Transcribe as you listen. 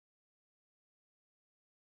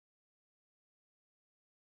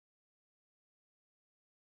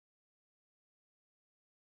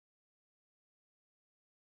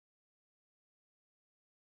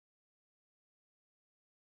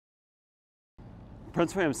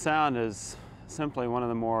Prince William Sound is simply one of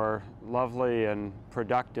the more lovely and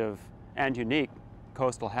productive and unique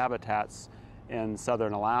coastal habitats in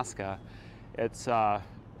southern Alaska. It's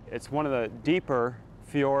one of the deeper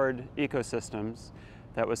fjord ecosystems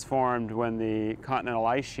that was formed when the continental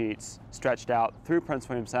ice sheets stretched out through Prince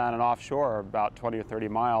William Sound and offshore about 20 or 30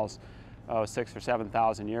 miles, 6,000 or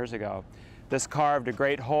 7,000 years ago. This carved a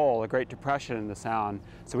great hole, a great depression in the Sound.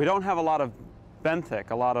 So we don't have a lot of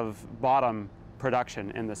benthic, a lot of bottom production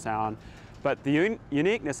in the Sound. But the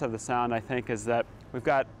uniqueness of the Sound, I think, is that we've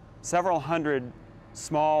got several hundred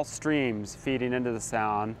small streams feeding into the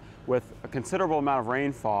Sound with a considerable amount of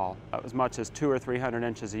rainfall, as much as 200 or 300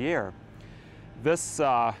 inches a year. This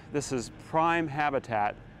is prime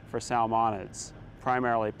habitat for salmonids,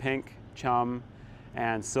 primarily pink, chum,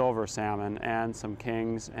 and silver salmon, and some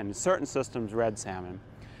kings, and in certain systems, red salmon.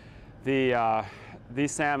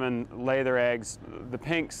 These salmon lay their eggs, the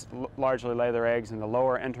pinks largely lay their eggs in the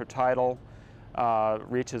lower intertidal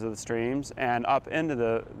reaches of the streams and up into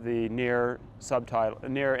the near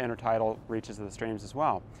intertidal reaches of the streams as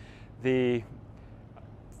well. The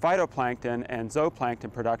phytoplankton and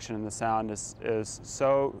zooplankton production in the Sound is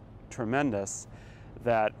so tremendous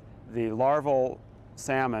that the larval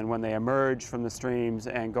salmon, when they emerge from the streams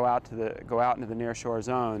and go out into the nearshore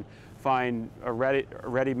zone, find a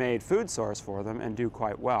ready-made food source for them and do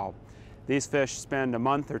quite well. These fish spend a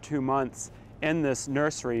month or 2 months in this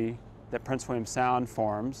nursery that Prince William Sound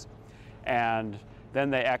forms, and then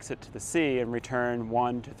they exit to the sea and return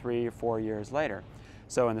 1 to 3 or 4 years later.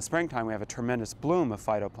 So in the springtime we have a tremendous bloom of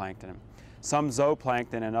phytoplankton. Some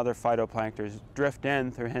zooplankton and other phytoplanktons drift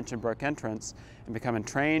in through Hinchinbrook entrance and become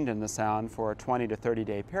entrained in the Sound for a 20 to 30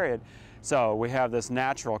 day period. So we have this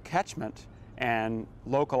natural catchment and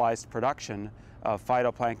localized production of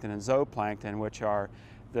phytoplankton and zooplankton, which are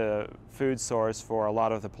the food source for a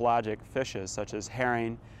lot of the pelagic fishes, such as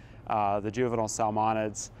herring, the juvenile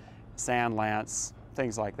salmonids, sand lance,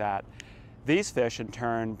 things like that. These fish, in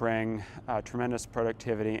turn, bring tremendous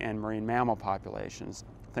productivity in marine mammal populations,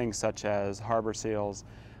 things such as harbor seals,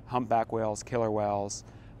 humpback whales, killer whales,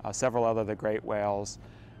 several other of the great whales.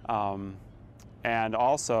 And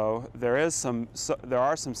also, there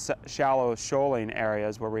are some shallow shoaling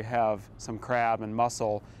areas where we have some crab and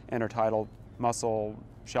mussel, intertidal mussel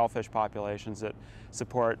shellfish populations that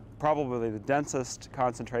support probably the densest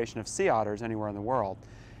concentration of sea otters anywhere in the world.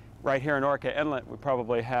 Right here in Orca Inlet, we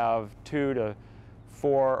probably have 2 to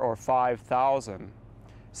 4 or 5,000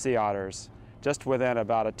 sea otters just within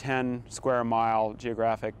about a 10 square mile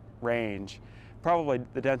geographic range, probably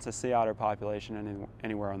the densest sea otter population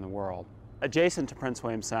anywhere in the world. Adjacent to Prince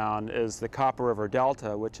William Sound is the Copper River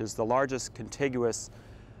Delta, which is the largest contiguous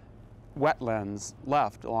wetlands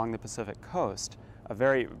left along the Pacific coast.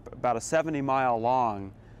 About a 70-mile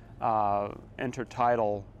long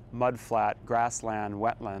intertidal mudflat grassland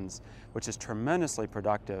wetlands, which is tremendously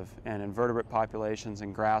productive in invertebrate populations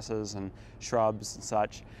and grasses and shrubs and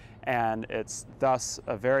such. And it's thus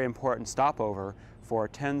a very important stopover for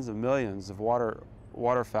tens of millions of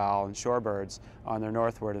waterfowl and shorebirds on their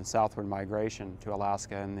northward and southward migration to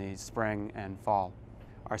Alaska in the spring and fall.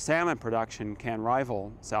 Our salmon production can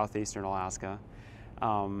rival southeastern Alaska,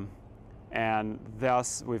 and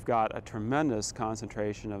thus we've got a tremendous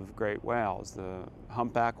concentration of great whales, the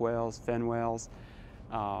humpback whales, fin whales,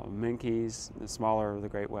 minkies, the smaller of the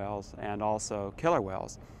great whales, and also killer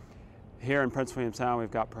whales. Here in Prince William Sound we've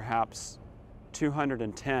got perhaps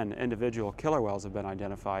 210 individual killer whales have been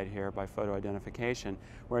identified here by photo identification,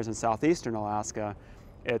 whereas in southeastern Alaska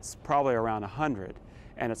it's probably around 100,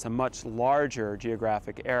 and it's a much larger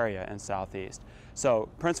geographic area in southeast. So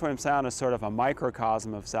Prince William Sound is sort of a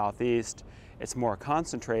microcosm of southeast. It's more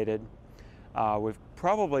concentrated. We've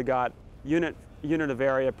probably got unit of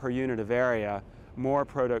area per unit of area more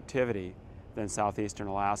productivity than southeastern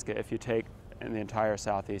Alaska if you take in the entire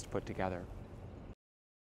southeast put together.